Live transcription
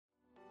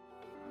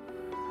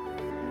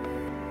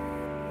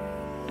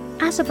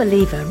As a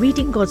believer,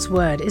 reading God's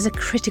Word is a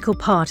critical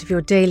part of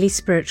your daily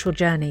spiritual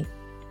journey.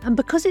 And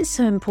because it's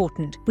so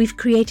important, we've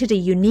created a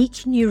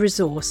unique new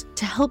resource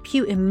to help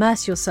you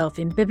immerse yourself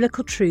in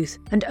biblical truth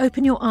and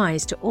open your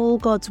eyes to all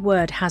God's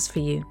Word has for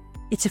you.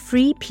 It's a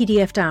free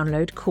PDF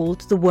download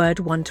called The Word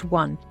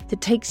 1-to-1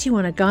 that takes you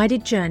on a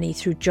guided journey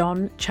through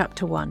John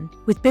chapter 1.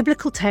 With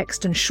biblical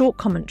text and short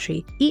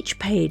commentary, each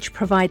page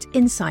provides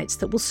insights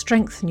that will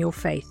strengthen your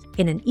faith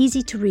in an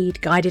easy-to-read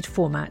guided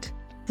format.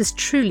 There's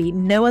truly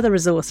no other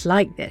resource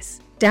like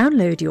this.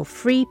 Download your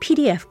free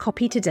PDF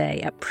copy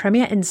today at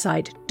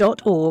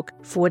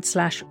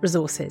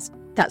premierinsight.org/resources.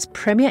 That's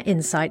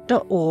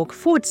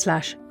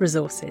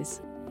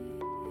premierinsight.org/resources.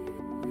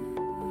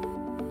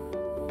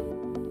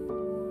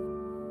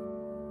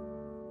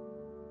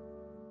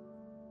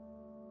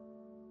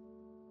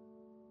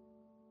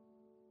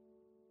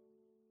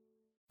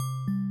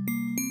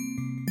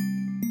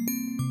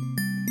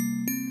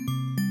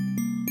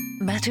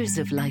 Matters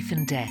of Life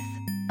and Death,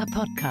 a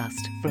podcast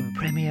from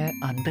Premier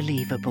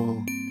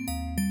Unbelievable.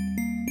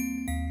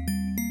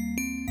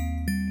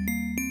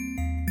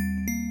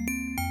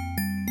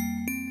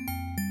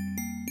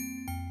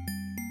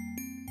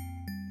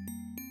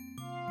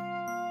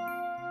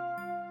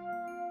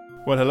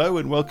 Well, hello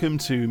and welcome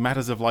to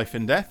Matters of Life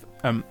and Death.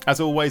 As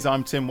always,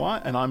 I'm Tim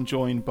Wyatt and I'm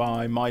joined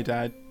by my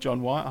dad,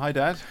 John Wyatt. Hi,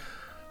 Dad.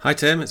 Hi,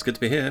 Tim. It's good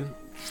to be here.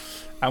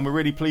 And we're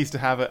really pleased to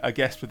have a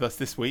guest with us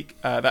this week.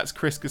 That's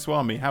Chris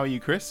Goswami. How are you,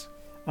 Chris?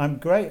 I'm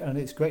great, and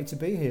it's great to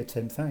be here,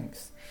 Tim.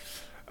 Thanks.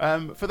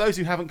 For those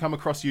who haven't come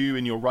across you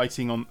in your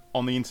writing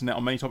on the internet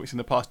on many topics in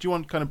the past, do you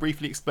want kind of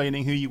briefly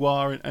explaining who you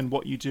are and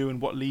what you do and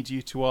what leads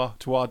you to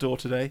our door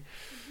today?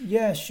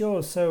 Yeah,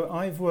 sure. So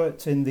I've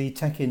worked in the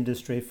tech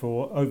industry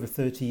for over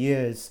 30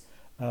 years,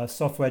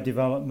 software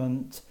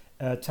development,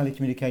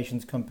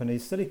 telecommunications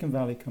companies, Silicon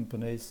Valley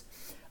companies,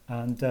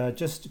 and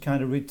just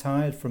kind of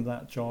retired from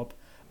that job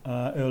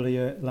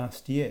earlier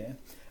last year.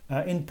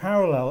 In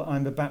parallel,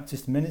 I'm a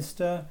Baptist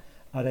minister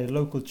at a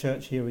local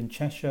church here in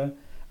Cheshire.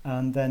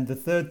 And then the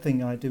third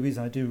thing I do is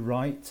I do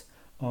write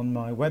on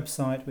my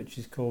website, which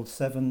is called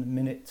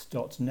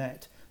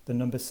 7minutes.net, the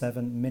number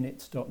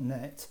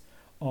 7minutes.net,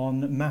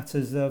 on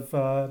matters of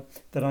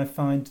that I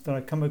find that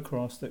I come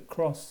across that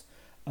cross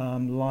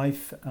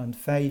life and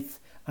faith,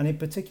 and in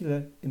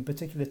particular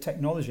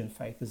technology and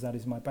faith, as that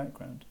is my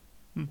background.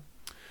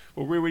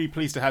 Well, we're really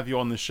pleased to have you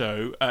on the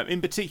show, in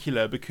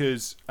particular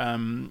because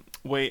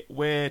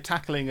we're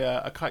tackling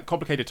a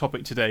complicated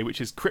topic today,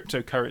 which is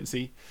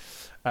cryptocurrency.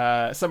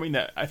 Something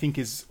that I think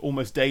is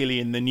almost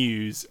daily in the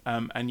news,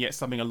 and yet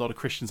something a lot of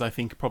Christians, I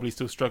think, are probably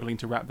still struggling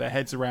to wrap their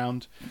heads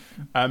around.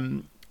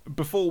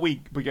 Before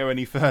we go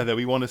any further,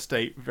 we want to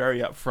state very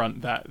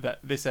upfront that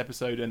this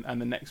episode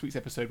and the next week's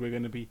episode, we're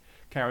going to be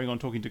carrying on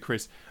talking to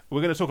Chris.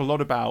 We're going to talk a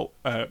lot about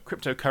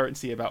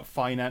cryptocurrency, about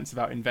finance,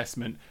 about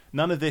investment.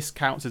 None of this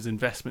counts as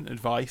investment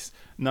advice.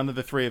 None of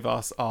the three of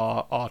us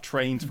are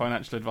trained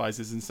financial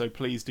advisors, and so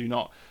please do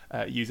not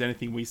use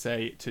anything we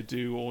say to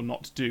do or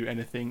not do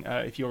anything.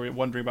 If you're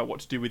wondering about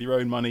what to do with your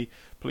own money,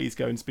 please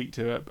go and speak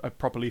to a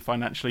properly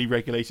financially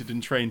regulated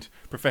and trained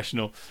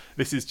professional.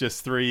 This is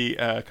just three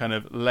kind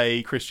of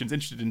lay Christians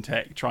interested in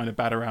tech trying to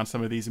bat around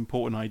some of these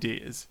important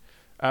ideas.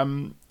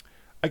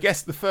 I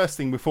guess the first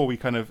thing before we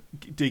kind of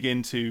dig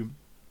into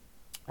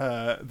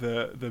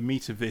the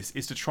meat of this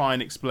is to try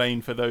and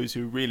explain for those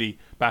who are really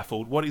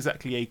baffled what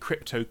exactly a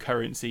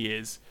cryptocurrency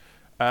is.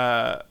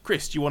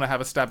 Chris, do you want to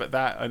have a stab at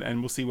that, and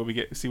we'll see where we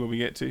get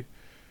to?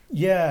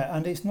 Yeah,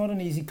 and it's not an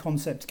easy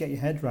concept to get your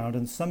head around,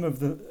 and some of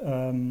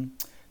the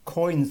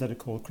coins that are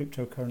called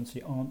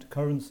cryptocurrency aren't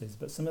currencies,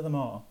 but some of them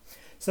are.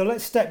 So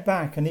let's step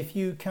back, and if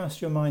you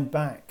cast your mind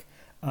back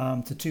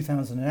to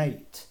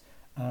 2008,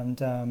 and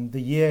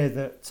the year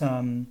that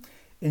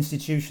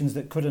institutions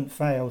that couldn't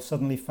fail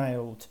suddenly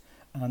failed,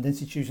 and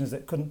institutions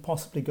that couldn't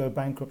possibly go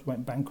bankrupt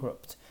went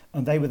bankrupt,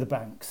 and they were the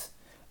banks.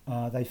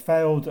 They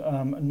failed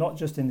not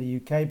just in the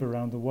UK but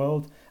around the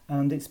world,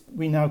 and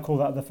we now call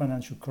that the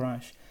financial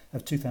crash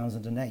of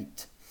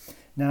 2008.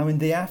 Now, in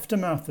the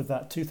aftermath of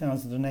that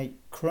 2008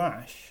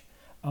 crash,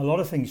 a lot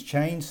of things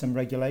changed. Some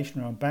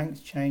regulation around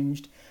banks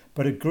changed,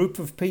 but a group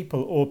of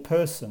people or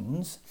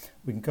persons,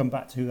 we can come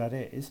back to who that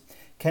is,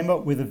 came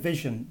up with a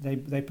vision.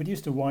 They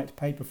produced a white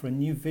paper for a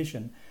new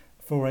vision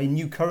for a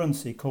new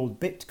currency called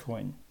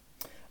Bitcoin.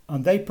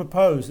 And they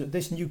proposed that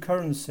this new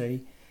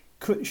currency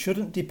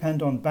shouldn't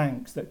depend on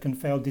banks that can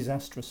fail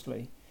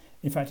disastrously.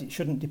 In fact, it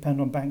shouldn't depend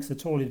on banks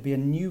at all. It'd be a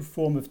new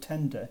form of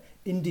tender,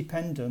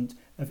 independent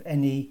of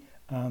any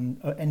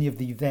of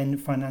the then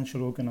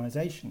financial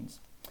organisations.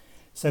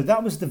 So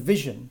that was the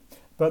vision.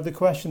 But the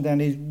question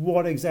then is,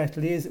 what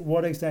exactly is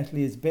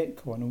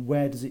Bitcoin, and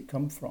where does it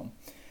come from?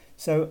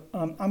 So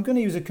I'm going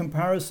to use a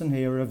comparison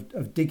here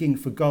of digging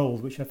for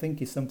gold, which I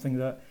think is something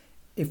that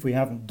if we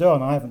haven't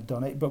done, I haven't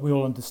done it, but we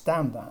all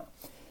understand that.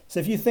 So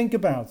if you think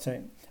about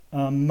it,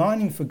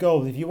 mining for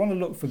gold, if you want to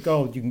look for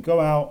gold, you can go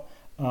out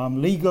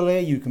legally,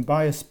 you can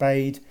buy a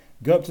spade,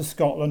 go up to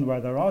Scotland where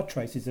there are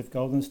traces of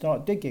gold and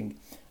start digging.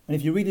 And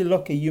if you're really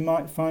lucky, you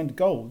might find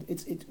gold.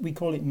 We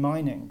call it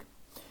mining.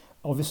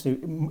 obviously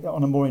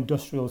on a more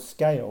industrial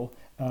scale,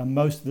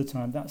 most of the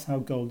time that's how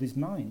gold is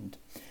mined.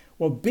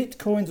 Well,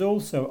 bitcoins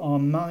also are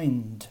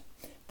mined.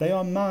 They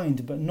are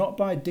mined, but not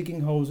by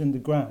digging holes in the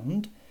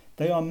ground.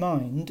 They are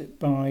mined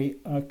by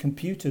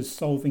computers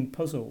solving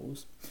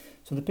puzzles.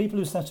 So the people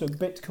who set up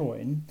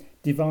Bitcoin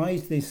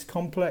devised this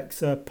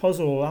complex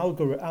puzzle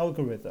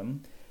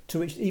algorithm to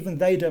which even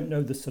they don't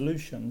know the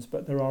solutions,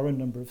 but there are a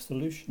number of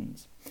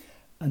solutions.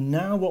 And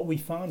now what we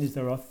find is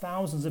there are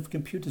thousands of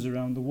computers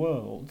around the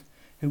world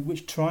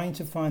which trying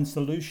to find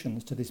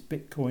solutions to this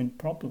Bitcoin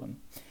problem.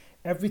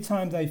 Every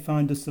time they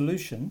find a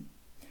solution,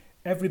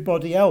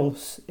 everybody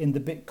else in the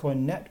Bitcoin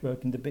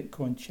network, in the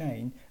Bitcoin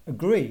chain,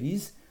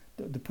 agrees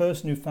that the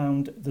person who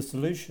found the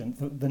solution,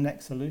 the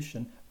next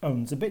solution,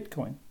 owns a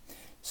Bitcoin.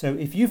 So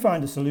if you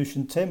find a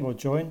solution, Tim or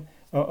John,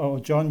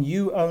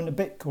 you own a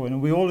Bitcoin,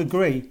 and we all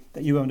agree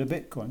that you own a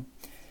Bitcoin.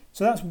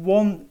 So that's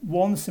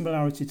one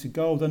similarity to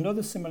gold.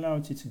 Another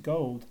similarity to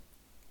gold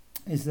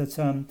is that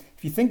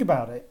if you think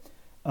about it,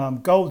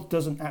 gold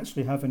doesn't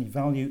actually have any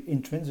value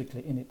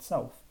intrinsically in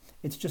itself.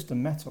 It's just a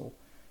metal.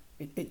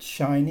 It's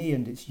shiny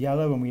and it's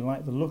yellow and we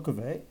like the look of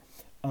it.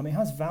 It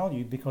has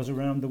value because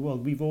around the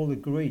world we've all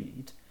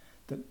agreed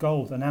that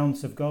gold, an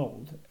ounce of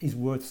gold, is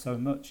worth so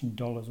much in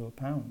dollars or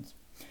pounds.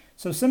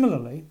 So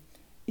similarly,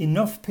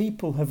 enough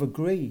people have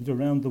agreed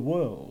around the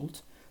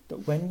world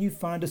that when you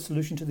find a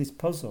solution to this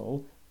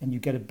puzzle and you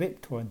get a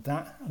Bitcoin,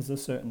 that has a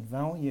certain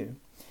value.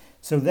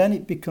 So then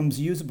it becomes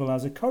usable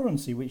as a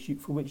currency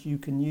for which you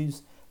can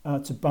use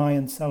to buy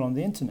and sell on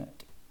the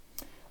internet.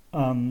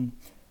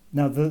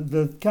 Now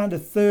the kind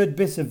of third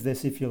bit of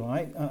this, if you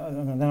like,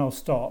 and then I'll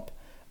stop,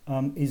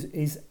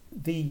 is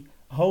the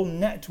whole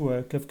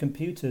network of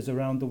computers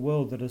around the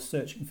world that are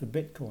searching for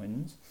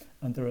Bitcoins,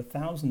 and there are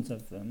thousands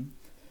of them.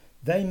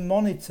 They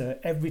monitor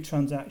every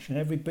transaction,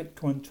 every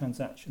Bitcoin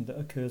transaction that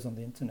occurs on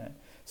the internet.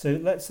 So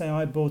let's say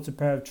I bought a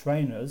pair of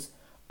trainers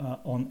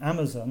on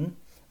Amazon,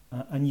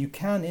 and you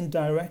can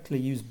indirectly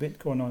use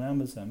Bitcoin on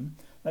Amazon.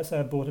 Let's say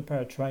I bought a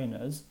pair of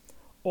trainers.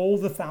 All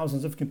the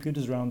thousands of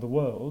computers around the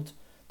world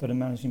that are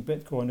managing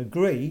Bitcoin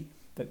agree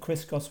that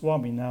Chris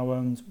Goswami now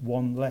owns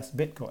one less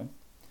Bitcoin.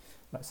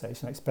 Let's say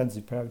it's an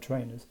expensive pair of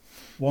trainers.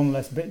 One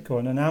less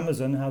Bitcoin, and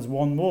Amazon has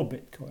one more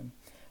Bitcoin.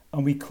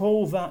 And we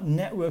call that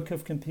network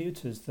of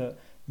computers that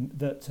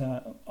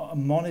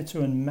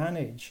monitor and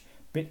manage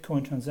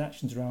Bitcoin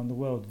transactions around the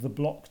world the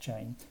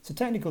blockchain. It's a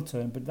technical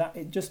term, but that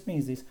it just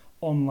means this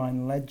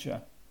online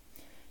ledger.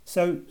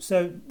 So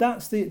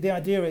that's the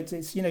idea.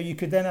 It's you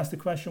could then ask the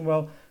question,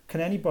 well,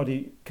 can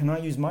I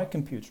use my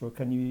computer or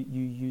can you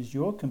use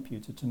your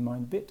computer to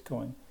mine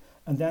Bitcoin?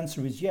 And the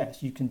answer is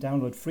yes, you can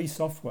download free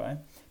software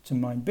to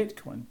mine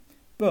Bitcoin.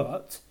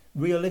 But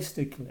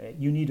realistically,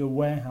 you need a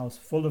warehouse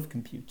full of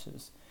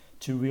computers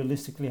to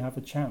realistically have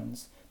a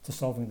chance to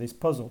solving this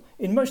puzzle.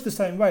 In much the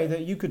same way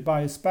that you could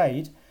buy a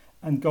spade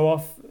and go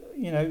off,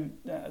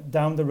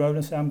 down the road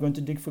and say, I'm going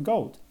to dig for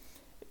gold.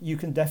 You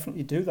can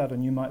definitely do that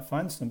and you might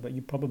find some, but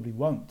you probably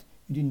won't.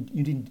 You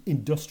need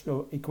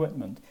industrial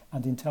equipment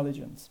and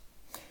intelligence.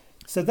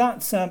 So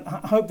that's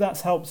I hope that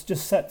helps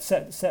just set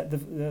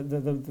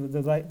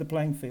the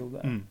playing field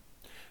there.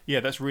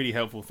 Yeah, that's really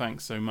helpful.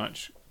 Thanks so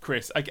much,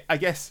 Chris. I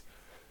guess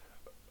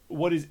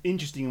what is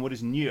interesting and what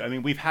is new, I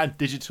mean, we've had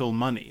digital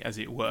money, as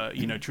it were.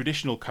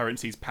 Traditional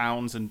currencies,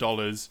 pounds and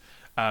dollars,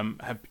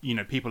 have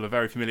people are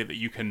very familiar that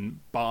you can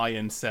buy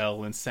and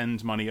sell and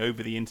send money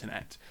over the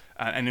internet.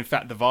 And in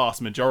fact, the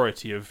vast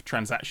majority of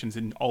transactions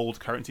in old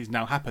currencies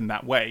now happen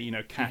that way.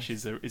 Cash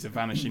is a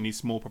vanishingly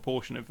small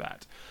proportion of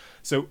that.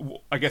 So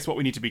I guess what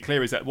we need to be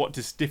clear is that what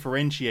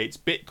differentiates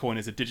Bitcoin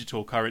as a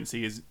digital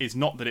currency is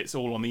not that it's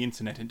all on the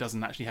internet and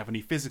doesn't actually have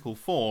any physical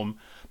form,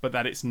 but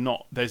that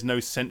there's no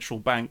central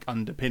bank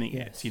underpinning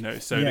it.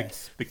 So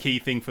yes. The key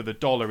thing for the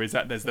dollar is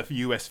that there's the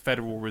US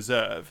Federal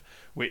Reserve,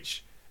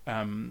 which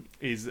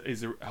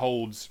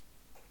holds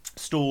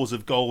stores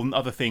of gold and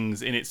other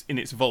things in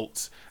its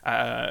vaults,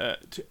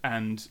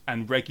 and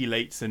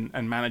regulates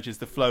and manages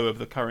the flow of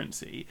the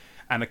currency.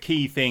 And a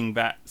key thing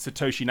that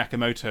Satoshi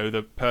Nakamoto,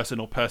 the person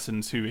or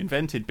persons who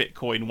invented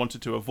Bitcoin,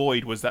 wanted to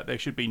avoid was that there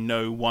should be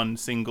no one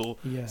single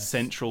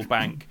central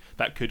bank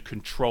that could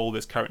control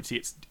this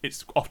currency.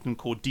 It's often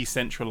called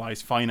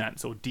decentralized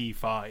finance, or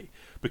DeFi,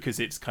 because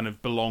it's kind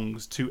of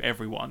belongs to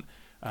everyone,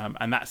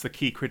 and that's the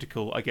key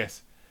critical, I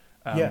guess,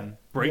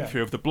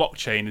 breakthrough of the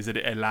blockchain, is that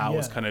it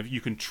allows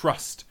you can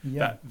trust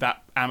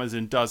that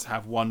Amazon does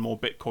have one more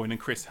Bitcoin and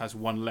Chris has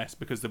one less,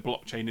 because the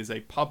blockchain is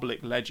a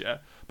public ledger,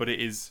 but it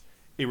is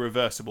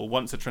irreversible.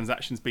 Once a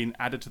transaction's been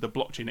added to the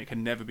blockchain, it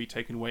can never be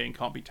taken away and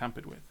can't be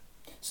tampered with.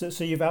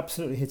 So you've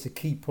absolutely hit a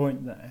key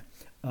point there,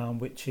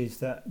 which is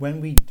that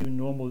when we do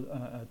normal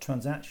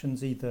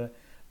transactions, either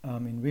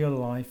in real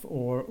life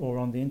or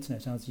on the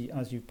internet,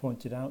 as you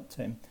pointed out,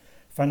 Tim,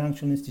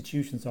 financial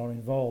institutions are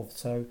involved.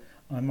 So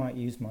I might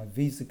use my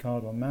Visa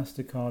card or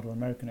MasterCard or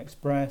American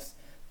Express.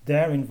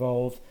 They're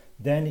involved.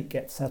 Then it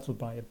gets settled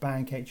by a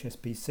bank,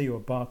 HSBC or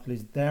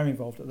Barclays. They're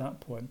involved at that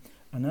point.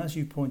 And as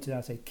you pointed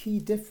out, a key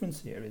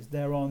difference here is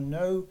there are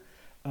no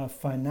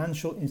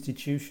financial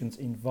institutions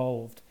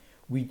involved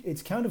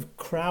It's kind of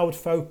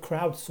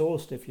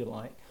crowdsourced, if you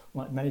like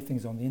many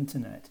things on the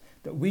internet,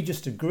 that we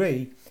just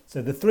agree.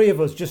 So the three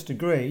of us just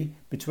agree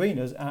between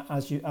us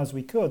as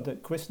we could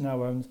that Chris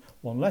now owns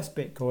one less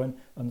Bitcoin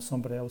and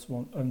somebody else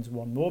owns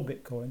one more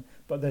Bitcoin.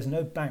 But there's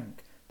no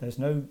bank, there's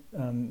no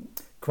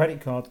credit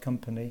card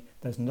company,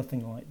 there's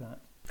nothing like that.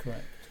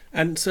 Correct.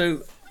 And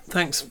so,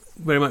 thanks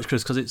very much,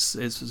 Chris, because it's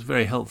a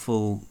very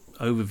helpful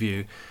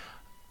overview.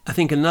 I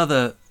think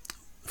another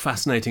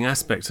fascinating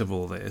aspect of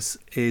all this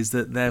is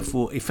that,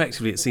 therefore,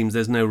 effectively, it seems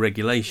there's no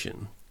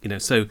regulation.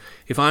 So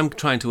if I'm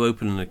trying to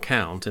open an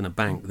account in a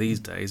bank these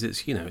days,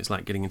 it's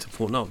like getting into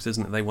Fort Knox,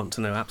 isn't it? They want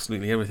to know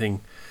absolutely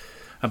everything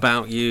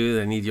about you.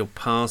 They need your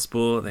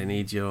passport. They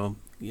need your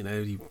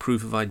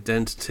proof of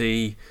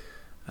identity,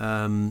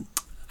 and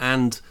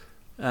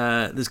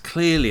there's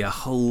clearly a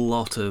whole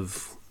lot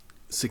of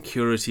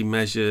security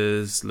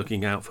measures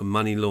looking out for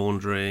money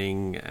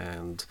laundering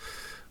and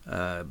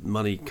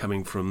money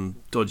coming from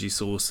dodgy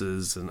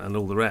sources and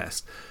all the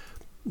rest.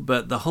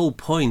 But the whole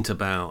point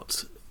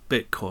about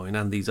Bitcoin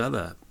and these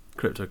other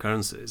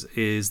cryptocurrencies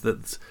is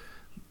that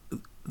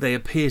they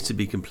appear to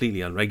be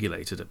completely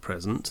unregulated at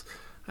present,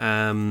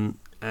 and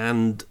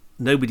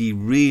nobody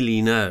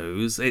really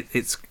knows.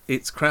 It's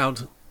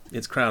crowdfunding,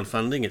 it's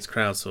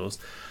crowdsourced,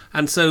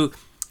 and so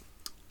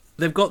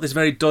they've got this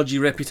very dodgy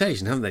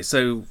reputation, haven't they?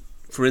 So,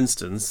 for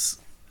instance,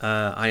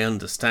 I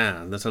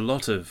understand that a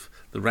lot of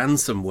the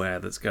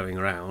ransomware that's going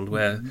around,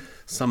 where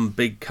some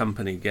big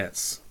company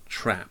gets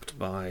trapped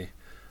by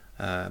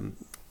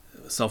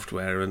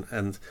software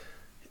and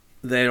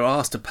they're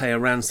asked to pay a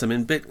ransom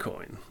in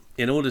Bitcoin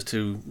in order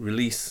to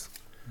release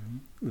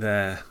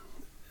their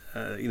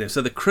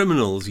so the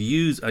criminals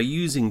are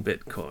using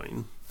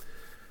Bitcoin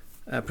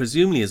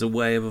presumably as a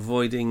way of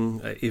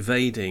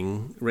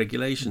evading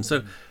regulation.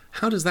 So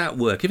how does that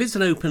work? If it's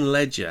an open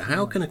ledger,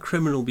 how can a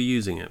criminal be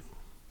using it?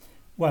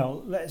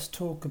 Well, let's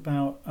talk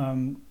about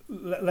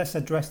let's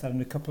address that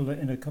in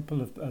a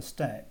couple of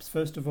steps.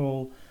 First of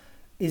all,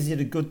 is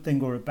it a good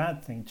thing or a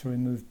bad thing to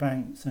remove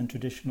banks and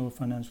traditional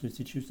financial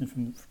institutions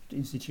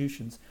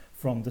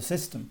from the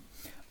system?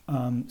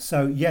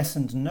 So yes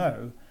and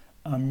no.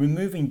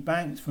 Removing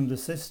banks from the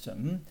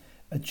system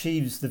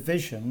achieves the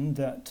vision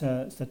that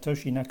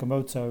Satoshi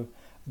Nakamoto,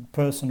 the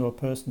person or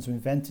persons who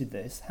invented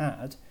this,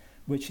 had,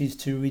 which is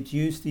to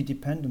reduce the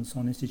dependence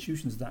on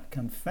institutions that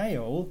can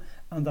fail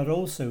and that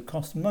also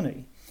cost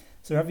money.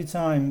 So every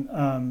time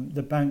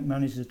the bank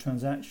manages a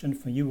transaction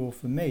for you or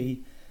for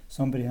me,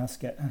 somebody has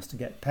to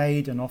get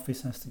paid, an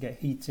office has to get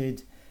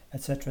heated,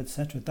 etc.,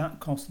 etc. That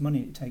costs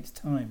money. It takes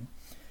time.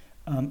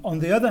 On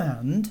the other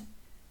hand,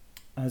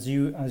 as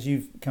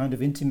you've kind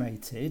of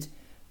intimated,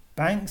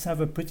 banks have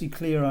a pretty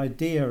clear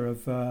idea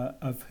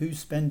of who's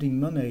spending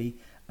money,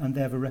 and they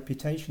have a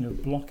reputation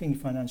of blocking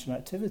financial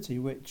activity,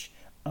 which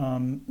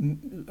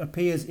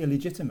appears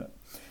illegitimate.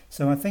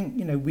 So I think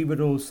we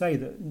would all say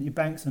that the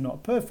banks are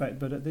not perfect,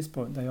 but at this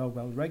point they are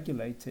well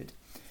regulated.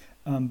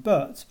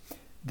 But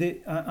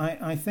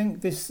I think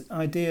this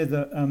idea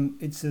that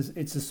it's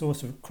a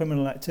source of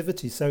criminal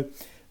activity. So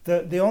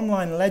the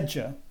online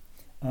ledger,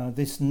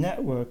 this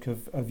network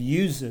of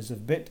users of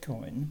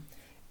Bitcoin,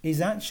 is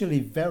actually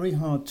very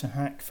hard to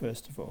hack,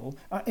 first of all.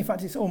 In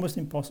fact, it's almost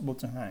impossible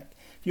to hack.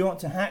 If you want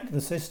to hack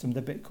the system,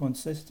 the Bitcoin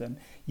system,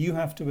 you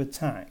have to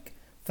attack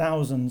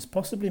thousands,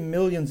 possibly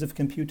millions of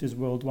computers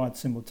worldwide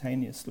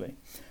simultaneously.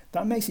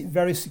 That makes it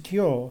very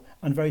secure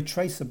and very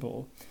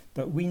traceable,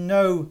 that we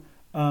know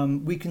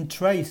we can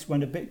trace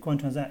when a Bitcoin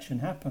transaction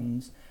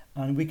happens,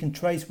 and we can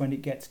trace when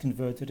it gets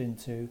converted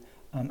into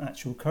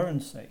actual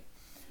currency.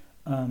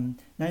 Now,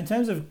 in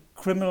terms of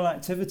criminal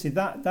activity,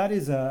 that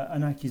is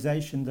an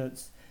accusation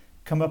that's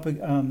come up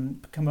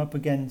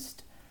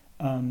against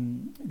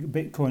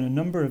Bitcoin a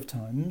number of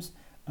times.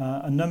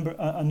 A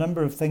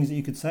number of things that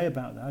you could say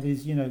about that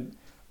is,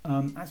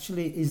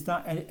 actually, is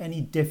that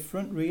any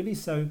different, really?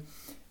 So,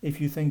 if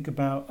you think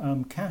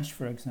about cash,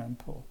 for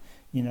example,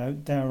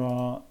 there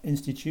are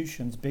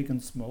institutions, big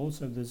and small.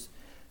 So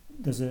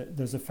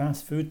there's a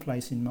fast food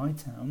place in my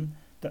town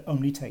that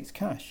only takes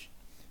cash.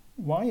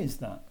 Why is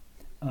that?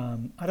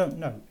 I don't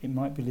know. It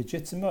might be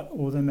legitimate,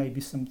 or there may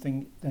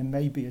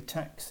be a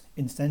tax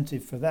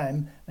incentive for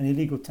them, an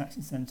illegal tax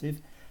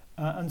incentive.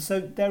 And so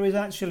there is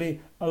actually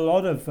a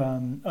lot of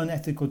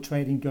unethical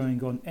trading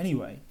going on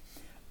anyway.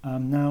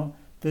 Now,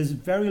 there's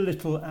very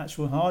little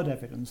actual hard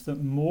evidence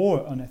that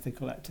more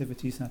unethical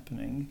activity is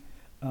happening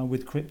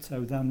with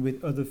crypto than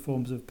with other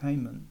forms of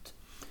payment.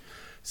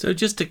 So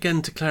just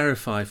again to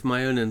clarify, for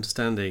my own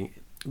understanding,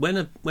 when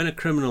a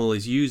criminal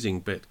is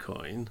using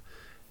Bitcoin,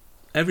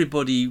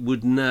 everybody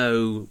would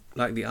know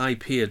like the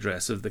IP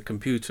address of the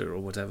computer or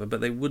whatever, but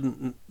they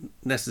wouldn't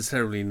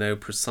necessarily know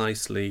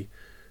precisely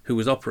who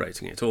was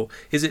operating it. Or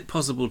is it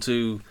possible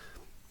to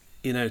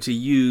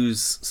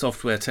use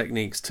software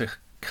techniques to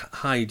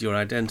hide your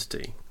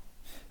identity?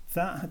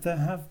 There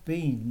have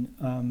been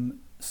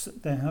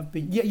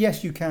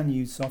yes, you can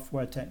use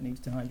software techniques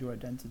to hide your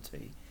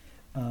identity.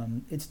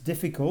 It's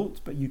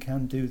difficult, but you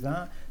can do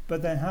that.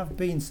 But there have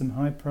been some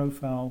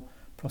high-profile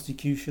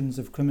prosecutions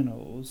of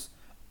criminals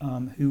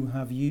who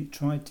have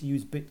tried to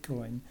use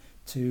Bitcoin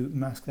to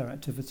mask their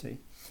activity.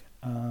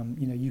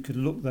 You could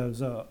look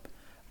those up.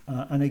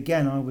 And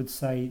again, I would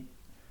say,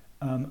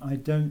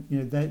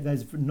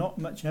 there's not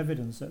much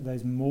evidence that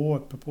there's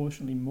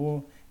proportionally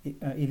more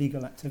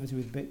illegal activity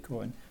with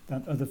Bitcoin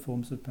than other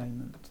forms of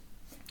payment.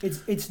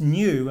 It's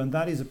new, and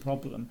that is a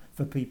problem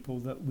for people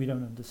that we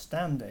don't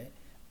understand it.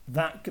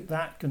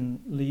 That can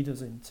lead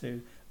us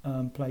into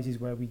places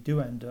where we do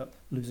end up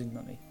losing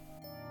money.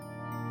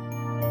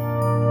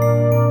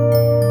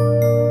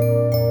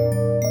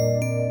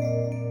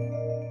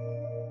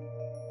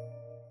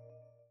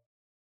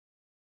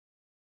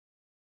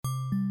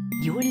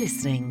 You're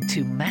listening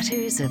to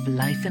Matters of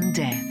Life and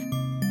Death,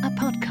 a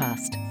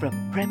podcast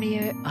from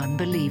Premier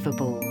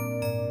Unbelievable.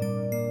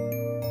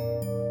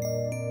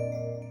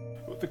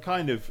 The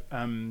kind of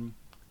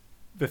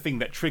the thing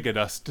that triggered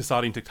us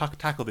deciding to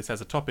tackle this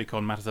as a topic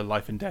on Matters of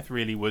Life and Death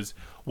really was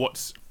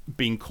what's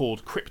being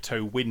called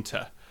crypto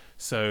winter.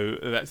 So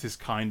that's this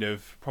kind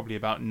of probably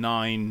about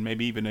 9,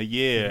 maybe even a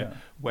year,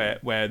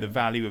 where the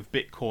value of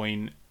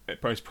Bitcoin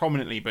most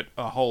prominently, but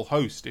a whole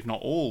host, if not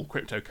all,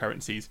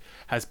 cryptocurrencies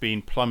has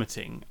been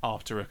plummeting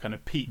after a kind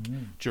of peak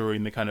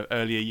during the kind of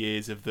earlier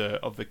years of the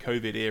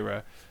COVID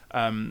era,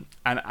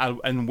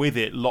 and with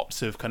it,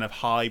 lots of kind of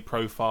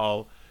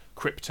high-profile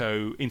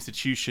crypto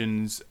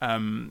institutions.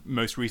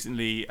 Most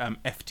recently,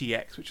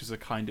 FTX, which is a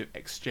kind of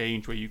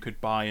exchange where you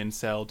could buy and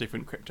sell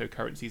different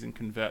cryptocurrencies and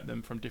convert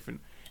them from different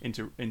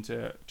into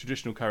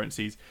traditional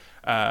currencies,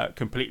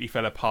 completely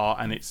fell apart,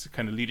 and its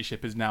kind of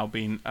leadership has now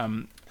been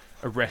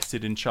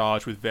arrested and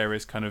charged with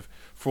various kind of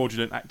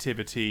fraudulent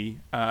activity,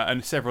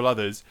 and several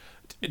others.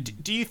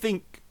 Do you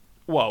think,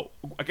 well,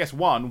 I guess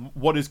one,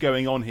 what is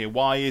going on here?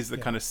 Why is the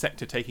kind of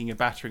sector taking a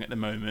battering at the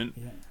moment?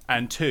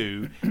 And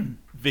two,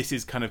 this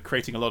is kind of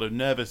creating a lot of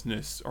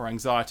nervousness or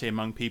anxiety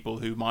among people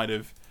who might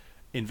have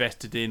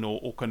invested in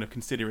or kind of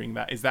considering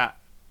that. Is that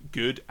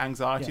good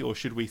anxiety, or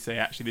should we say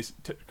actually this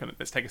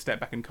let's take a step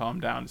back and calm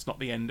down? It's not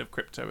the end of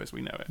crypto as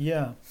we know it.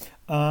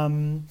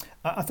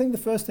 I think the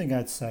first thing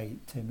I'd say,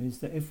 Tim, is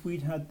that if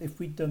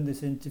we'd done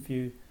this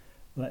interview,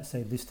 let's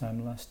say this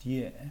time last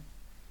year,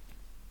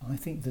 I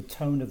think the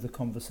tone of the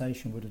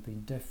conversation would have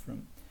been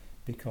different,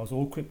 because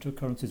all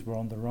cryptocurrencies were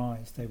on the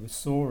rise, they were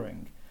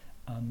soaring,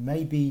 and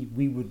maybe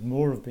we would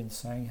more have been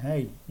saying,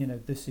 hey,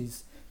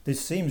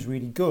 this seems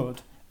really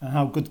good, and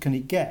how good can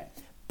it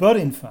get? But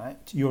in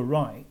fact, you're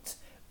right.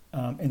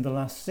 In the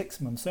last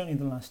 6 months, certainly in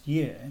the last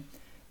year,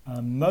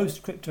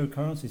 most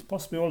cryptocurrencies,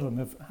 possibly all of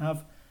them,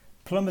 have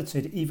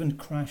plummeted, even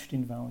crashed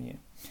in value.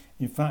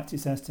 In fact,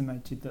 it's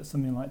estimated that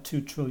something like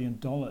 $2 trillion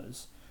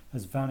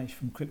has vanished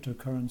from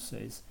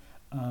cryptocurrencies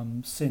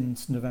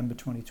since November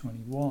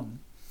 2021.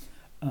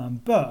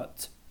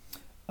 But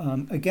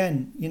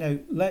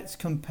again, let's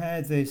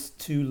compare this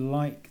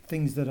to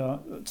things that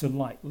are to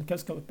like.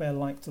 Let's compare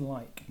like to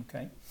like,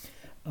 okay?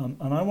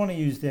 And I want to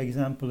use the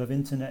example of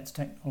internet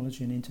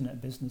technology and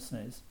internet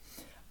businesses.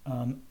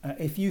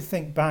 If you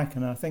think back,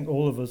 and I think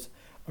all of us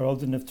are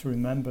old enough to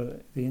remember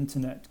the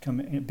internet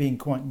being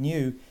quite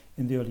new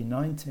in the early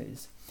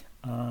 90s,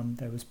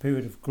 there was a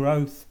period of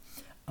growth,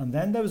 and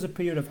then there was a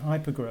period of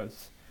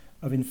hypergrowth,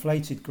 of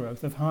inflated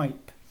growth, of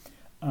hype.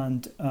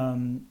 And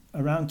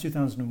around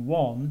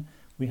 2001,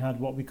 we had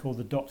what we call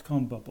the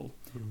dot-com bubble,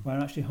 where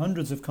actually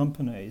hundreds of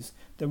companies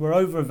that were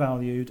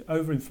overvalued,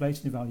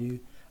 overinflated in value,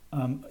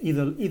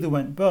 either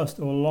went bust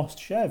or lost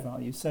share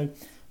value. So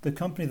the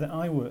company that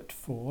I worked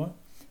for,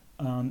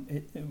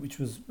 which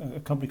was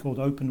a company called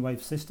Open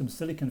Wave Systems,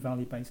 Silicon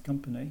Valley-based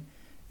company,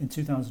 in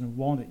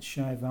 2001 its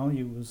share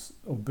value was,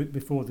 or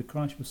before the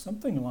crash, was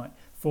something like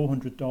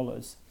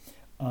 $400.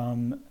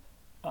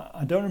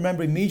 I don't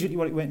remember immediately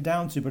what it went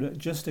down to, but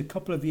just a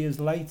couple of years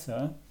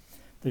later,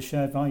 the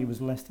share value was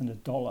less than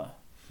 $1.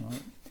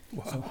 Right?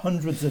 Wow. So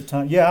hundreds of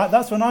times. Yeah,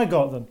 that's when I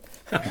got them.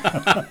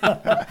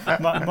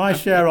 my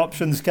share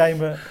options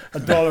came at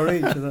 $1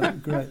 each. So that's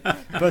great.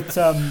 But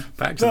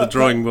back to the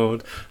drawing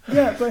board.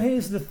 Yeah, but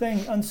here's the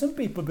thing. And some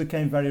people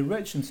became very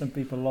rich, and some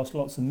people lost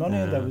lots of money.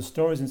 There were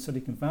stories in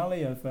Silicon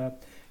Valley of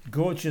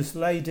gorgeous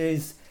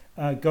ladies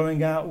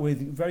going out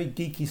with very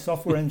geeky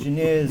software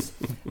engineers,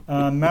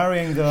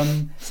 marrying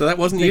them. So that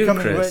wasn't you,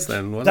 Chris,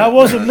 then, was it? That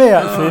wasn't me,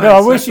 actually. Oh, no,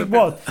 I wish it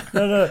was.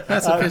 No.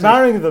 That's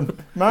marrying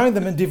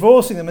them and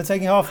divorcing them and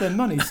taking half their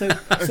money. So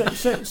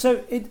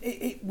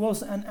it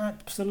was an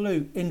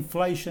absolute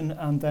inflation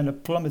and then a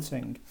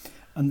plummeting.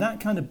 And that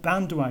kind of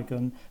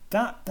bandwagon,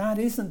 that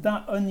isn't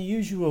that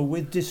unusual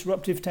with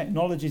disruptive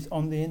technologies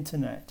on the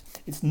internet.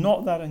 It's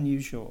not that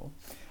unusual.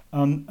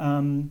 So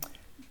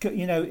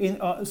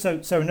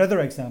another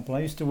example, I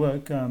used to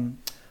work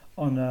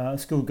on a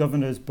school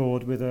governor's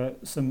board with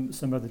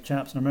some other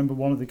chaps, and I remember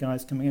one of the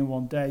guys coming in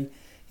one day.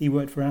 He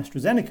worked for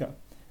AstraZeneca,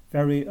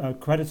 very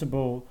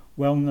creditable,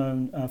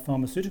 well-known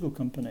pharmaceutical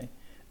company,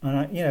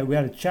 and we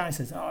had a chat. He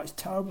says, "Oh, it's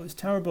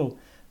terrible.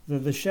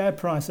 The share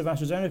price of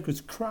AstraZeneca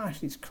has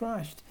crashed. It's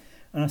crashed."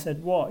 And I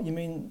said, "What? You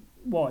mean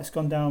what? It's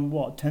gone down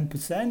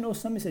 10% or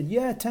something?" He said,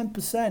 "Yeah,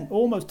 10%,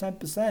 almost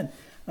 10%."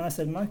 And I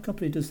said, "My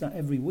company does that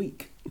every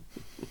week."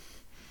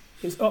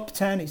 It's up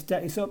 10,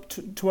 it's up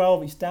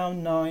 12, it's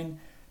down 9.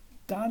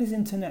 That is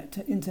internet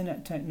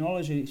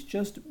technology. It's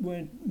just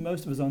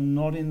most of us are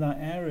not in that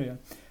area.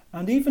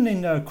 And even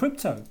in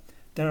crypto,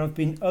 there have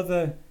been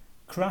other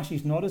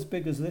crashes, not as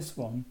big as this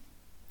one,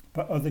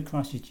 but other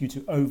crashes due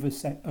to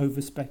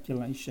over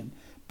speculation.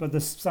 But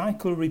the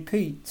cycle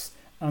repeats,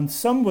 and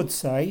some would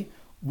say,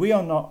 we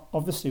on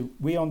this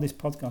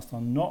podcast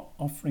are not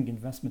offering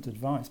investment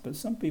advice, but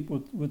some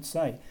people would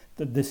say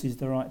that this is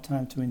the right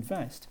time to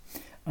invest.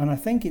 And I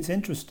think it's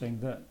interesting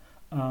that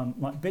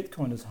like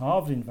Bitcoin has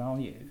halved in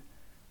value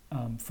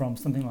from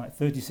something like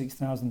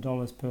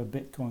 $36,000 per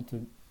Bitcoin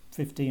to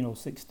 15 or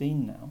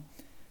 16 now,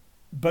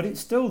 but it's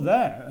still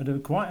there at a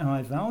quite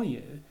high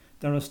value.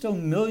 There are still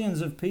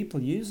millions of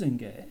people using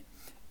it,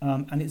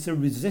 and it's a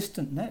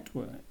resistant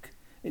network.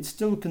 It's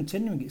still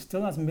continuing. It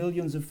still has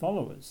millions of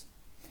followers.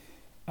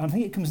 I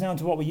think it comes down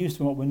to what we're used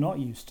to and what we're not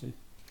used to.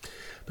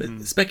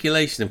 But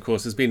speculation, of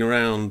course, has been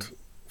around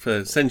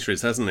for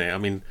centuries, hasn't it? I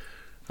mean,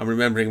 I'm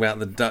remembering about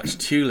the Dutch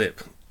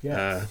tulip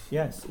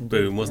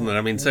boom, wasn't there?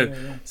 I mean, so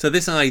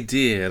this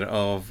idea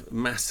of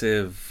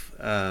massive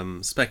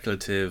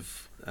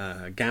speculative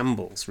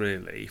gambles,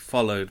 really,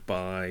 followed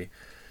by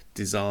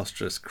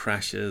disastrous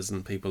crashes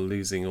and people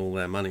losing all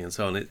their money and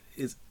so on,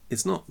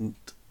 it's not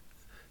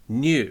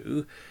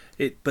new,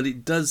 but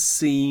it does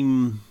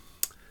seem...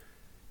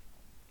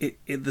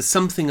 there's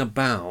something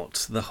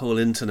about the whole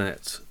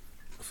internet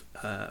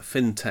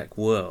fintech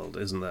world,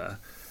 isn't there,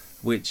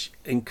 which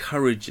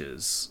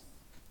encourages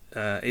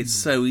it's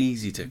so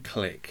easy to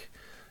click,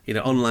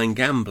 online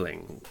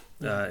gambling,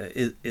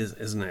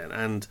 isn't it?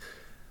 And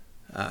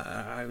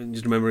I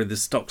just remember the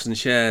stocks and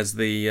shares,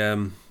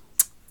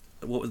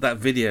 what was that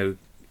video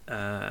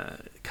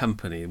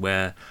company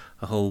where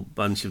a whole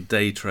bunch of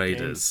day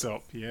traders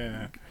GameStop,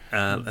 yeah.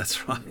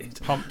 That's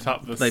right. Pumped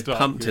up the They stock,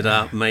 pumped it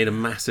up, made a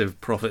massive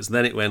profits,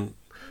 then it went...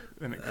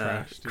 Then it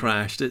crashed.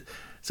 Crashed.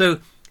 So,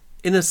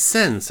 in a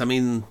sense, I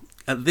mean,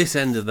 at that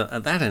end of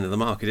the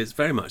market, it's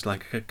very much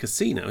like a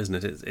casino, isn't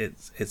it?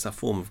 It's a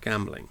form of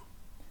gambling.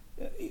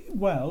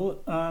 Well,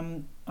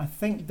 I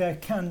think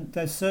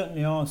there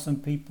certainly are some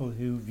people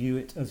who view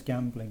it as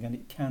gambling, and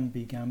it can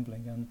be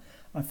gambling. And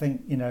I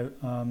think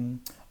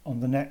on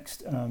the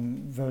next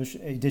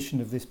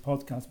edition of this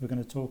podcast, we're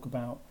going to talk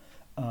about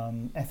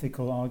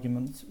ethical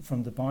arguments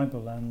from the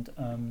Bible,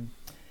 and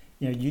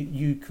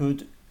you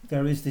could.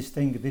 There is this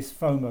thing, this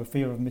FOMO,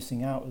 fear of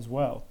missing out, as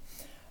well.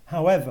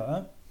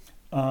 However,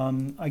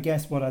 I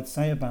guess what I'd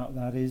say about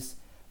that is,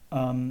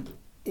 some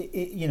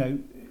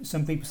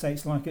people say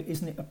it's like,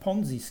 isn't it a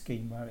Ponzi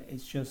scheme where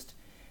it's just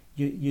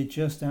you're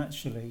just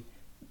actually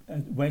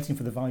waiting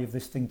for the value of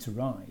this thing to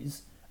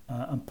rise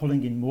and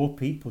pulling in more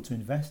people to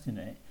invest in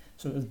it,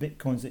 so that the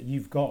bitcoins that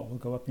you've got will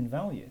go up in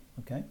value.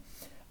 Okay,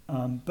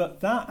 but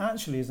that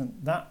actually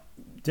isn't that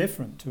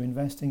different to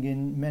investing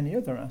in many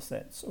other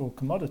assets or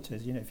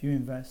commodities. If you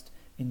invest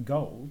in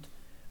gold,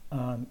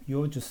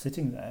 you're just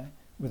sitting there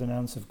with an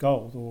ounce of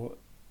gold, or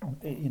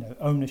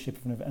ownership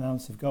of an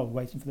ounce of gold,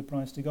 waiting for the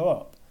price to go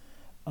up.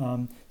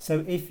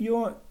 So if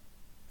you're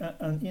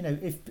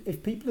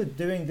if people are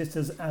doing this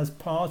as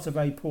part of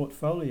a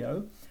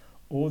portfolio,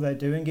 or they're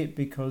doing it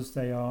because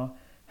they are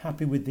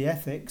happy with the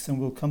ethics, and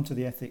we'll come to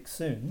the ethics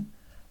soon,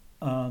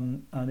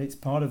 and it's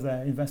part of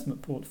their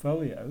investment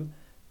portfolio,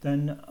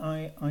 then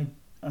I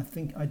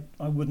think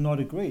I would not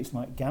agree. It's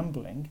like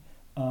gambling.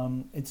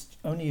 It's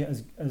only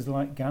as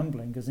like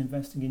gambling as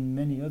investing in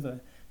many other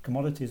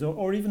commodities,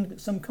 or even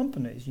some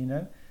companies.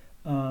 You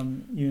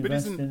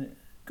invest in.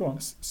 Go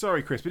on.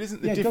 Sorry, Chris, but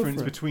isn't the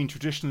difference between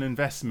traditional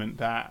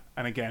investment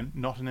and again,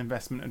 not an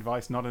investment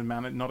advice, not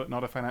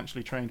a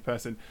financially trained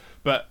person,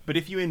 but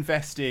if you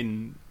invest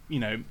in,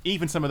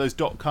 even some of those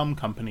 .com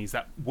companies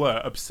that were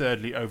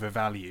absurdly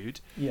overvalued,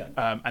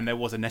 and there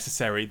was a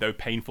necessary, though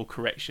painful,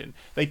 correction,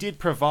 they did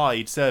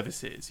provide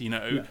services.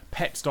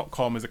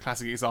 Pets.com is a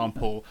classic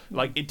example.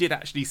 Like, it did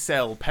actually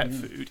sell pet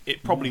food.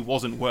 It probably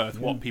wasn't worth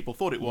what people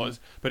thought it was,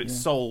 but it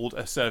sold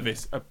a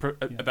service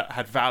that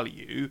had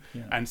value.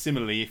 And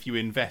similarly, if you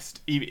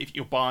invest, even if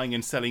you're buying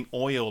and selling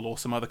oil or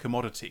some other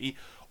commodity,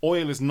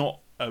 oil is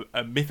not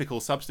a mythical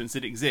substance.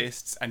 It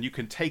exists, and you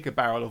can take a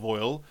barrel of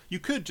oil. You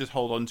could just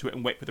hold on to it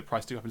and wait for the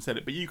price to go up and sell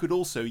it, but you could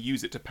also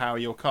use it to power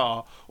your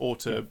car or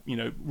to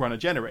run a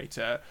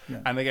generator.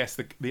 And I guess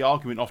the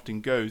argument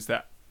often goes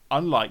that,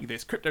 unlike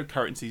this,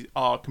 cryptocurrencies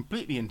are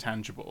completely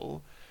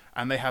intangible,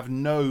 and they have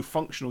no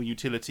functional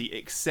utility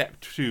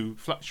except to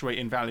fluctuate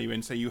in value,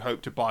 and so you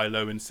hope to buy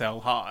low and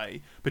sell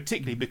high,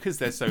 particularly because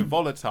they're so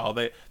volatile.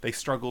 They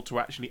struggle to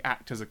actually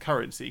act as a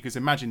currency, because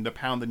imagine the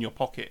pound in your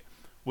pocket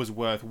was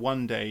worth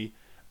one day,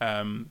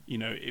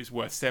 it was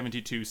worth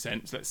 72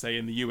 cents, let's say,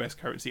 in the US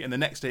currency, and the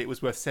next day it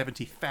was worth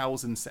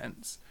 70,000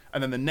 cents,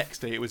 and then the next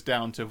day it was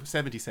down to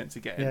 70 cents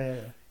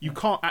again. You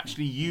can't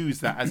actually use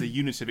that as a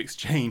unit of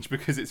exchange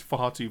because it's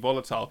far too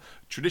volatile.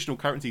 Traditional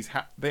currencies,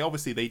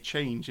 they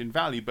change in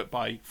value, but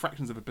by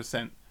fractions of a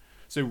percent.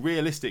 So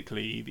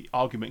realistically, the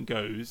argument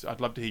goes,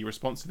 I'd love to hear your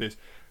response to this,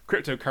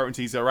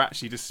 cryptocurrencies are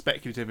actually just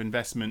speculative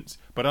investments,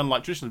 but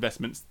unlike traditional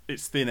investments,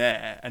 it's thin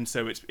air, and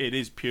so it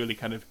is purely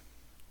kind of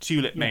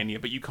tulip mania,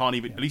 but you can't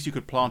even, at least you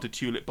could plant a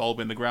tulip bulb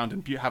in the ground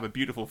and have a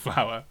beautiful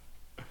flower.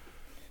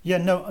 Yeah,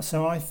 no,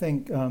 so I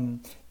think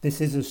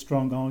this is a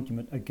strong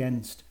argument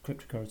against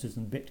cryptocurrencies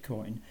and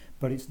Bitcoin,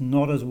 but it's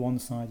not as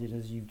one-sided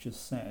as you've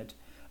just said.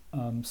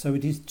 So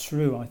it is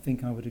true, I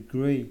think I would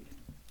agree,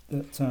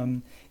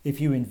 that if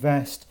you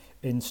invest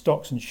in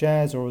stocks and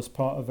shares or as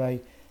part of a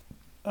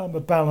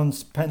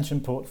balanced pension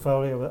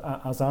portfolio,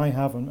 as I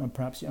have, and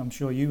perhaps I'm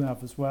sure you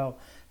have as well,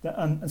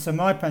 and so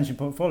my pension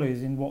portfolio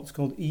is in what's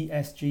called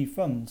ESG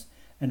funds,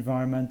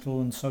 environmental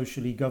and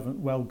socially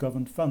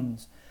well-governed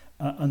funds.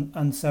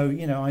 And so,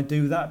 I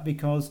do that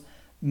because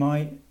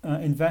my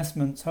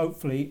investments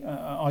hopefully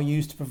are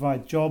used to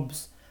provide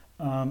jobs,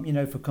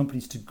 for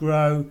companies to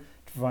grow,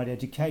 to provide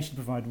education,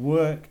 provide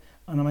work,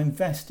 and I'm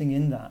investing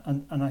in that.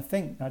 And I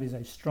think that is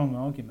a strong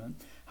argument.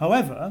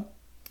 However,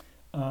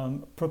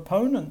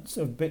 proponents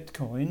of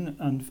Bitcoin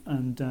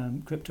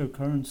and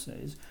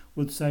cryptocurrencies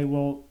would say,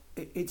 well,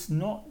 it's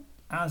not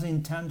as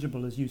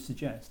intangible as you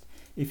suggest.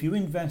 If you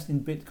invest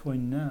in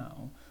Bitcoin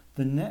now,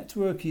 the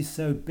network is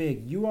so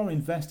big, you are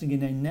investing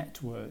in a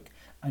network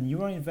and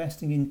you are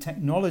investing in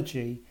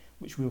technology,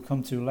 which we'll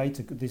come to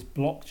later, this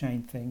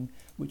blockchain thing,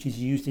 which is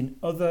used in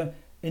other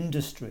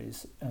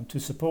industries to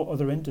support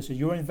other industries.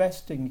 You're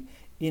investing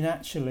in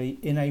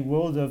a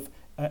world of,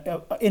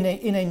 in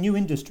a new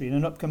industry, in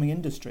an upcoming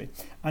industry.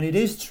 And it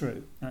is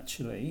true,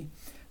 actually,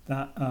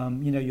 that,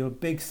 your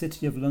big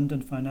City of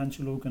London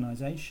financial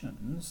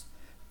organisations,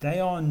 they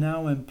are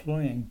now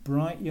employing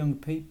bright young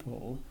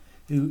people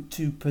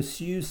to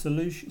pursue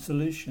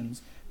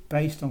solutions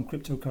based on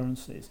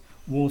cryptocurrencies.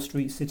 Wall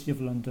Street, City of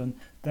London,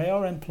 they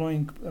are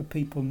employing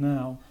people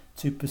now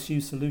to pursue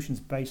solutions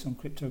based on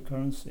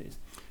cryptocurrencies.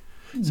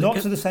 So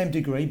not to the same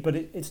degree, but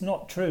it's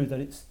not true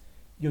that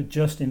you're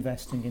just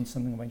investing in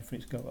something waiting for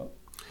it to go up.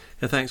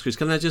 Yeah, thanks, Chris.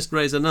 Can I just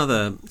raise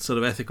another sort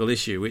of ethical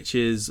issue, which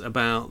is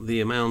about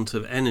the amount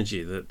of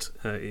energy that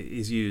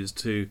is used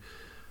to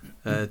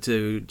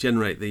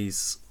generate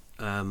these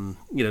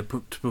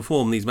to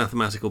perform these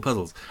mathematical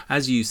puzzles.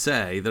 As you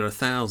say, there are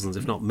thousands,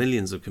 if not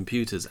millions, of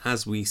computers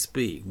as we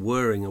speak,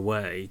 whirring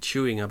away,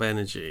 chewing up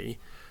energy,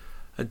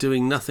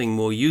 doing nothing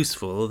more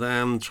useful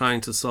than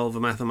trying to solve a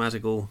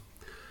mathematical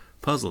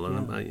puzzle.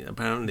 And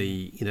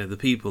apparently, the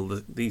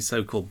people, these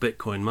so-called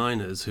Bitcoin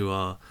miners who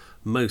are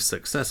most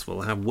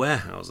successful, have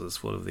warehouses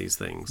full of these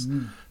things.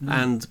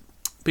 And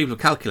people have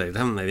calculated,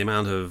 haven't they, the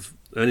amount of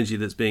energy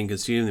that's being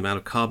consumed, the amount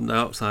of carbon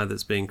dioxide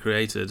that's being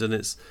created, and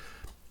it's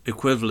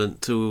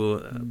equivalent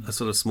to a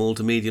sort of small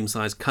to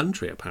medium-sized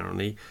country,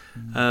 apparently.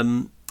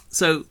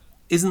 So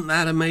isn't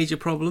that a major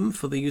problem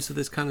for the use of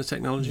this kind of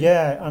technology?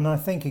 Yeah, and I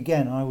think,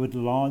 again, I would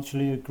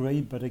largely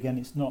agree, but again,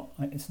 it's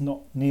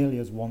not nearly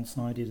as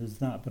one-sided as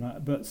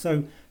that. But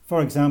so,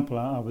 for example,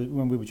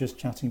 when we were just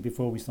chatting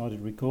before we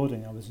started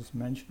recording, I was just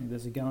mentioning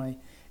there's a guy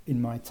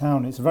in my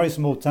town. It's a very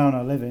small town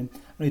I live in,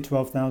 only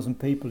 12,000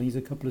 people. He's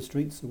a couple of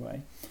streets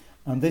away.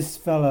 And this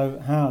fellow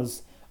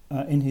has,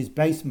 in his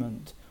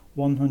basement,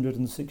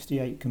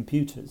 168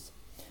 computers,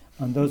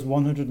 and those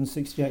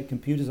 168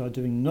 computers are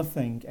doing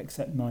nothing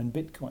except mine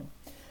Bitcoin,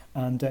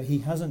 and he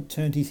hasn't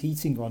turned his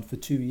heating on for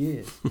 2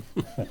 years.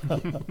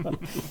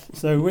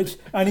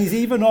 And he's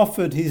even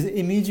offered his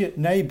immediate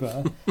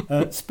neighbour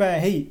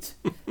spare heat.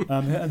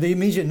 The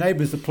immediate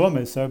neighbour is the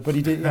plumber, but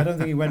he did. I don't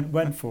think he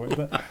went for it.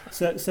 But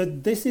so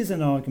this is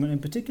an argument,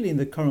 and particularly in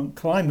the current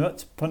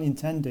climate, pun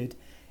intended.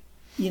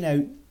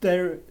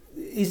 There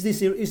is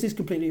this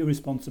completely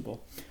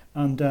irresponsible.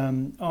 And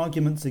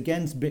arguments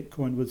against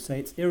Bitcoin would say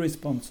it's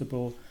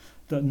irresponsible,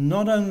 that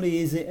not only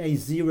is it a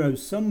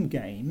zero-sum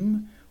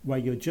game where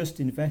you're just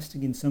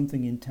investing in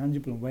something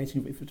intangible and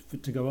waiting for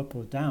it to go up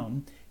or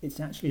down, it's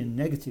actually a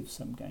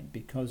negative-sum game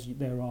because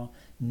there are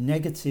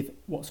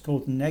what's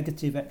called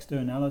negative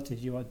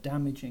externalities. You are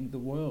damaging the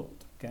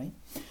world, okay?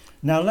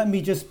 Now let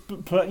me just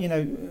give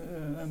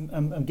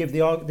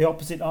the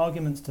opposite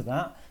arguments to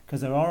that,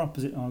 because there are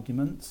opposite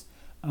arguments.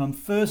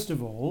 First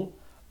of all,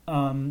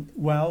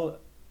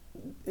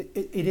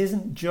 it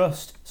isn't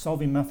just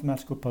solving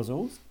mathematical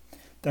puzzles.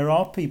 There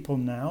are people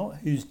now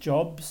whose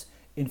jobs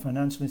in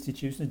financial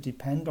institutions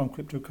depend on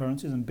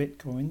cryptocurrencies and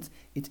bitcoins.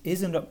 It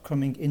is an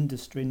upcoming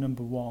industry,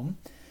 number one.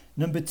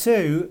 Number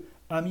two,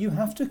 you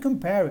have to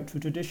compare it to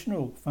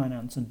traditional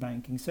finance and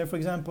banking. So, for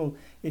example,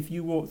 if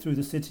you walk through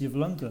the City of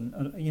London,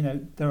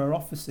 there are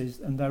offices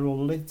and they're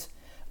all lit,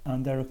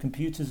 and there are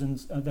computers and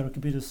there are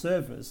computer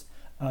servers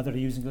that are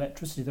using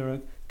electricity. There are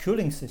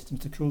cooling systems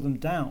to cool them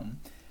down.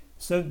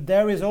 So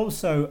there is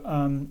also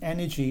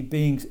energy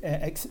being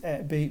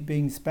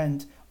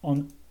spent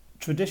on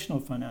traditional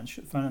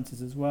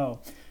finances as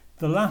well.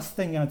 The last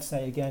thing I'd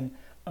say, again,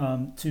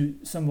 to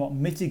somewhat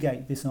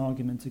mitigate this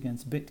argument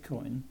against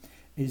Bitcoin,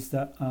 is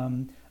that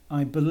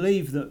I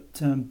believe that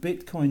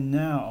Bitcoin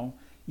now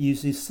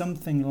uses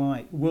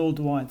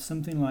worldwide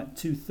something like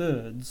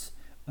 2/3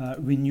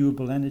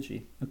 renewable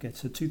energy. Okay,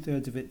 so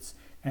 2/3 of its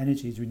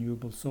energies,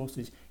 renewable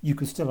sources. You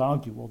could still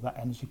argue, well, that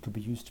energy could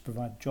be used to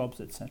provide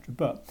jobs, etc.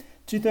 But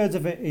 2/3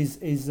 of it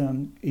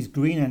is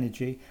green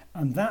energy,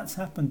 and that's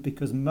happened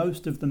because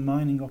most of the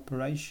mining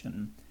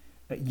operation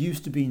that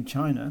used to be in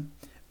China,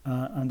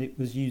 and it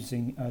was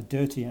using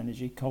dirty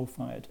energy,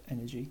 coal-fired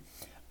energy.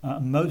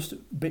 Most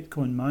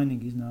Bitcoin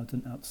mining is now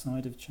done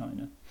outside of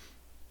China.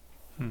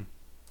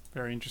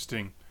 Very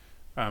interesting.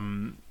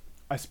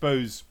 I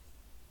suppose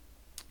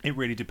it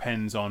really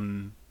depends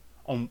on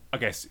I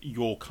guess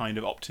your kind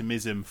of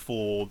optimism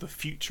for the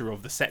future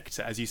of the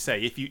sector. As you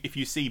say, if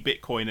you see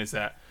Bitcoin as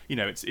a,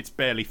 it's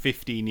barely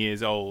 15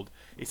 years old,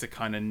 it's a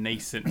kind of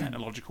nascent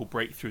technological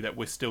breakthrough that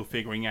we're still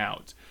figuring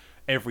out.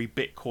 Every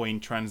Bitcoin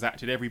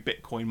transacted, every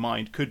Bitcoin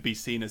mined could be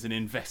seen as an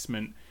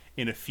investment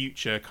in a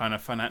future kind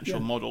of financial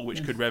model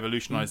which could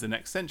revolutionize the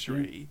next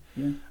century.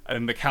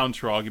 And the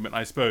counter argument,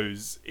 I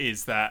suppose,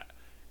 is that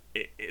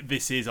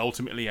this is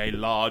ultimately a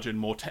large and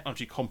more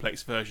technology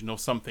complex version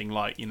of something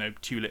like,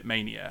 tulip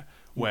mania,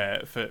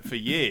 where for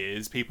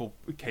years people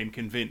became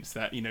convinced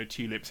that,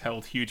 tulips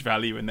held huge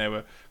value and there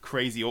were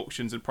crazy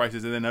auctions and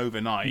prices, and then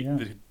overnight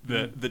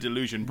the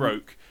delusion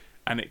broke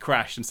and it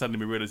crashed, and suddenly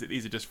we realized that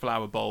these are just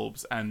flower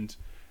bulbs and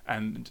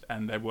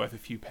they're worth a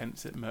few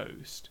pence at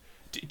most.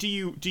 Do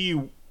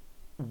you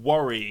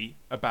worry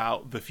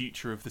about the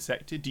future of the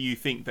sector? Do you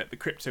think that the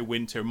crypto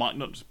winter might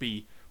not just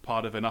be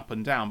part of an up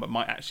and down, but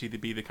might actually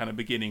be the kind of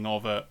beginning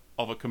of a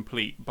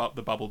complete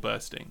the bubble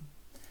bursting?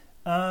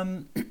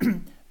 I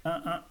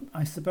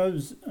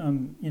suppose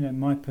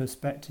my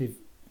perspective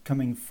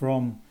coming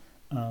from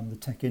the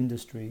tech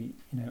industry,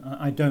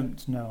 I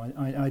don't know.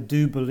 I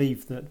do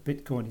believe that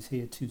Bitcoin is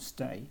here to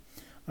stay.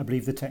 I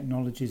believe the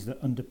technologies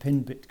that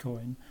underpin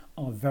Bitcoin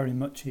are very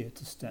much here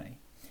to stay.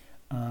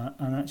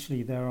 And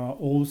actually there are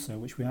also,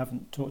 which we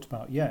haven't talked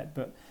about yet,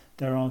 but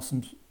there are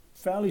some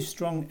fairly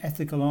strong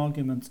ethical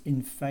arguments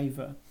in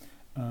favour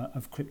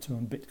of crypto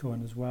and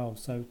Bitcoin as well.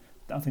 So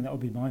I think that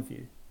would be my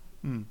view.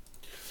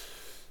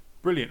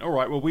 Brilliant. All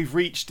right. Well, we've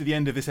reached the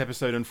end of this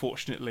episode,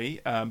 unfortunately,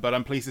 but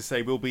I'm pleased to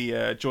say we'll be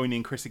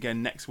joining Chris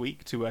again next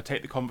week to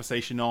take the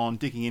conversation on,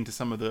 digging into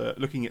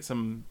looking at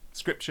some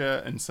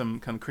scripture and some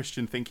kind of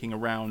Christian thinking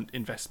around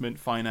investment,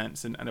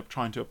 finance, and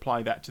trying to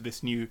apply that to this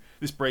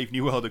brave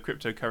new world of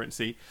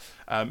cryptocurrency.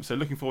 So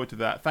looking forward to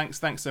that. Thanks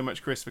so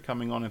much, Chris, for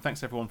coming on, and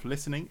thanks everyone for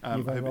listening. I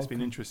hope it's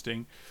been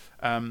interesting.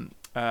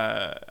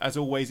 As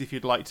always, if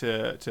you'd like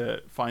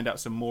to find out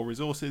some more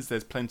resources,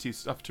 there's plenty of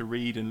stuff to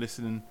read and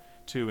listen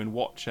to and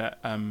watch at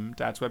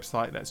Dad's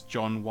website. That's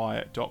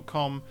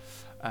johnwyatt.com.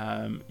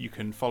 You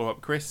can follow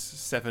up Chris,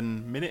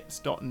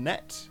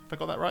 7minutes.net, if I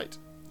got that right.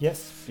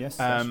 Yes, that's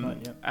right.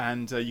 Yeah.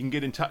 And you can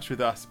get in touch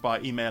with us by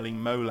emailing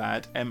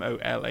molad,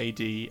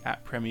 MOLAD,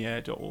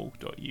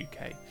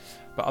 @premier.org.uk.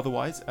 But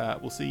otherwise,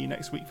 we'll see you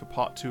next week for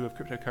part 2 of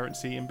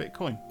cryptocurrency and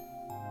Bitcoin.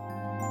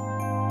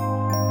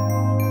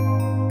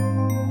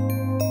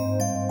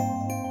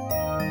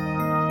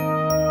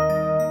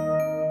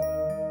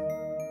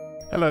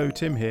 Hello,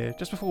 Tim here.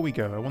 Just before we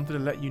go, I wanted to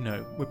let you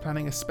know we're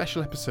planning a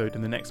special episode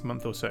in the next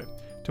month or so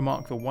to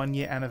mark the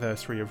 1-year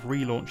anniversary of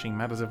relaunching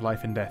Matters of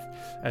Life and Death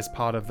as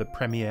part of the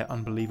Premier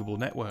Unbelievable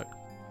network.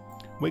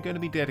 We're going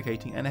to be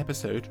dedicating an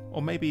episode,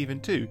 or maybe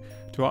even 2,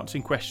 to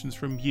answering questions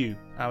from you,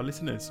 our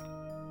listeners.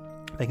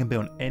 They can be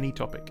on any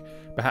topic,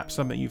 perhaps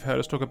something you've heard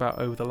us talk about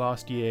over the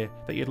last year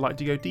that you'd like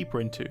to go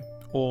deeper into,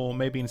 or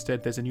maybe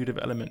instead there's a new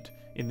development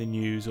in the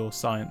news or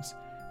science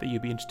that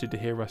you'd be interested to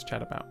hear us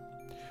chat about.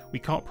 We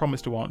can't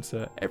promise to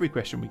answer every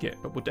question we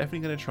get, but we're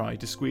definitely going to try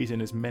to squeeze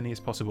in as many as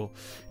possible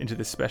into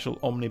this special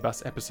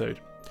omnibus episode.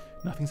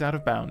 Nothing's out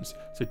of bounds,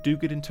 so do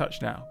get in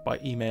touch now by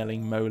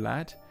emailing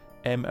molad,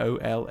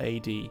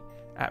 MOLAD,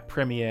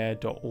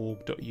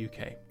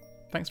 @premier.org.uk.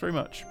 Thanks very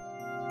much.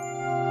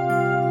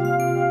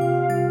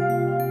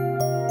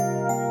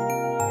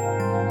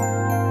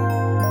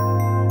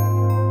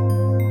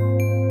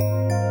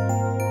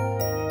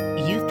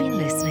 You've been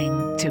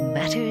listening to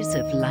Matters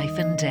of Life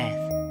and Death,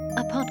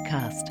 a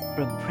podcast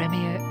from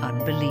Premier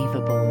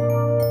Unbelievable.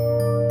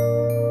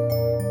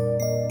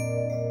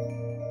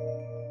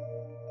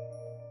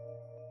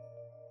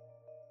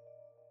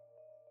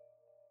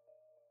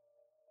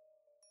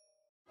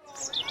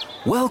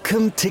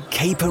 Welcome to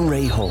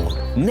Capernwray Hall,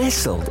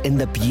 nestled in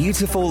the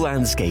beautiful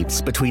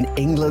landscapes between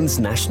England's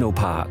national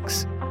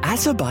parks.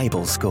 As a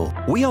Bible school,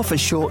 we offer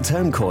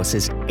short-term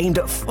courses aimed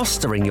at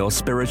fostering your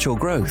spiritual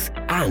growth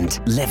and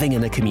living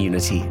in a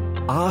community.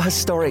 Our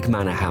historic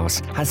manor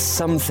house has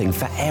something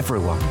for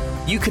everyone.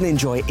 You can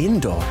enjoy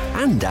indoor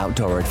and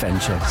outdoor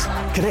adventures,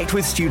 connect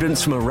with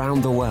students from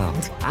around the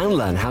world, and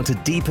learn how to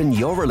deepen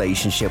your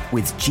relationship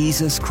with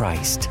Jesus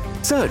Christ.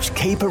 Search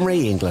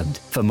Capernwray England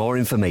for more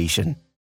information.